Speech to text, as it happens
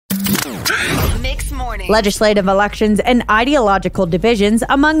Mixed Morning. Legislative elections and ideological divisions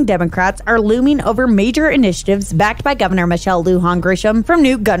among Democrats are looming over major initiatives backed by Governor Michelle Lujan Grisham, from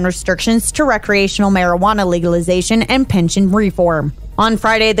new gun restrictions to recreational marijuana legalization and pension reform. On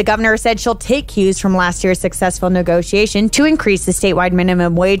Friday, the governor said she'll take cues from last year's successful negotiation to increase the statewide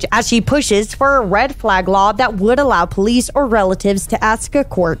minimum wage as she pushes for a red flag law that would allow police or relatives to ask a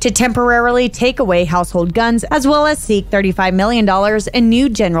court to temporarily take away household guns, as well as seek $35 million in new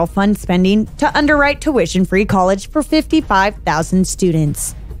general fund spending to underwrite tuition-free college for 55,000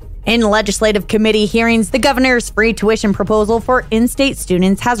 students. In legislative committee hearings, the governor's free tuition proposal for in-state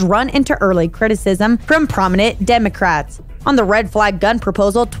students has run into early criticism from prominent Democrats. On the red flag gun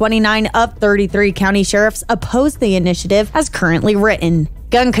proposal, 29 of 33 county sheriffs opposed the initiative as currently written.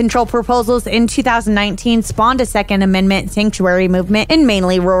 Gun control proposals in 2019 spawned a Second Amendment sanctuary movement in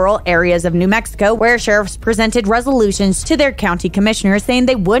mainly rural areas of New Mexico, where sheriffs presented resolutions to their county commissioners saying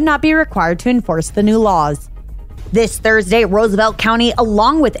they would not be required to enforce the new laws. This Thursday, Roosevelt County,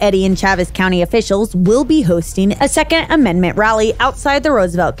 along with Eddy and Chaves County officials, will be hosting a Second Amendment rally outside the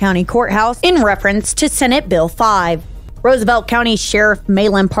Roosevelt County Courthouse in reference to Senate Bill 5. Roosevelt County Sheriff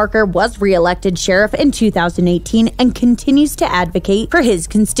Malin Parker was reelected sheriff in 2018 and continues to advocate for his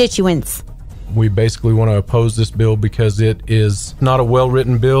constituents. We basically want to oppose this bill because it is not a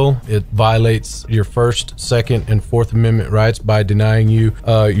well-written bill. It violates your First, Second, and Fourth Amendment rights by denying you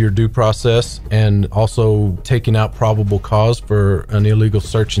your due process and also taking out probable cause for an illegal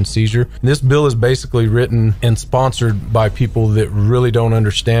search and seizure. This bill is basically written and sponsored by people that really don't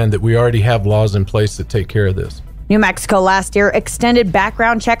understand that we already have laws in place that take care of this. New Mexico last year extended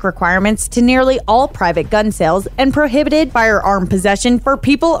background check requirements to nearly all private gun sales and prohibited firearm possession for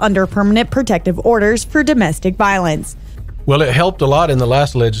people under permanent protective orders for domestic violence. Well, it helped a lot in the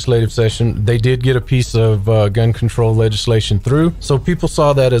last legislative session. They did get a piece of gun control legislation through, so people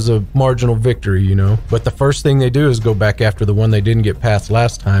saw that as a marginal victory, you know. But the first thing they do is go back after the one they didn't get passed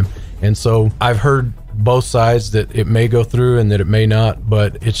last time. And so I've heard both sides that it may go through and that it may not,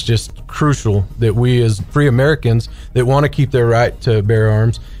 but it's just crucial that we as free Americans that want to keep their right to bear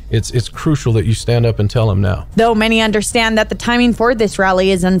arms, it's crucial that you stand up and tell them now. Though many understand that the timing for this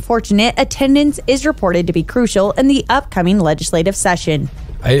rally is unfortunate, attendance is reported to be crucial in the upcoming legislative session.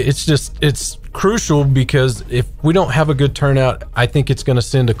 It's crucial because if we don't have a good turnout, I think it's going to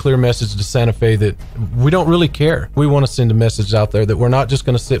send a clear message to Santa Fe that we don't really care. We want to send a message out there that we're not just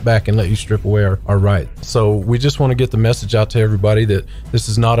going to sit back and let you strip away our rights. So we just want to get the message out to everybody that this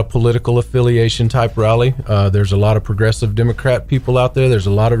is not a political affiliation type rally. There's a lot of progressive Democrat people out there. There's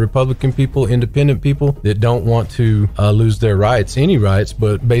a lot of Republican people, independent people that don't want to lose their rights, any rights,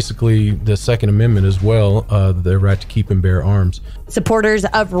 but basically the Second Amendment as well, their right to keep and bear arms. Supporters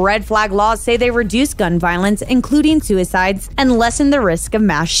of red flag laws say they reduce gun violence, including suicides, and lessen the risk of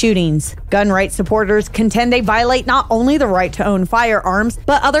mass shootings. Gun rights supporters contend they violate not only the right to own firearms,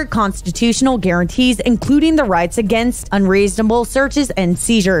 but other constitutional guarantees, including the rights against unreasonable searches and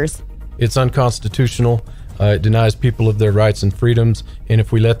seizures. It's unconstitutional. It denies people of their rights and freedoms. And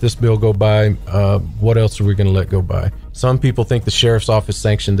if we let this bill go by, what else are we going to let go by? Some people think the sheriff's office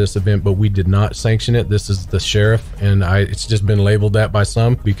sanctioned this event, but we did not sanction it. This is the sheriff, and it's just been labeled that by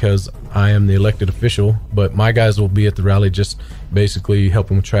some because I am the elected official. But my guys will be at the rally just basically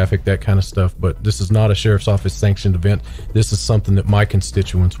helping with traffic, that kind of stuff. But this is not a sheriff's office sanctioned event. This is something that my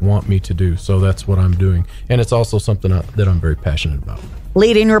constituents want me to do, so that's what I'm doing. And it's also something that I'm very passionate about.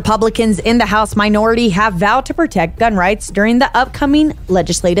 Leading Republicans in the House minority have vowed to protect gun rights during the upcoming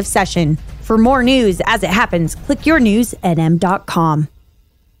legislative session. For more news as it happens, click yournews@m.com.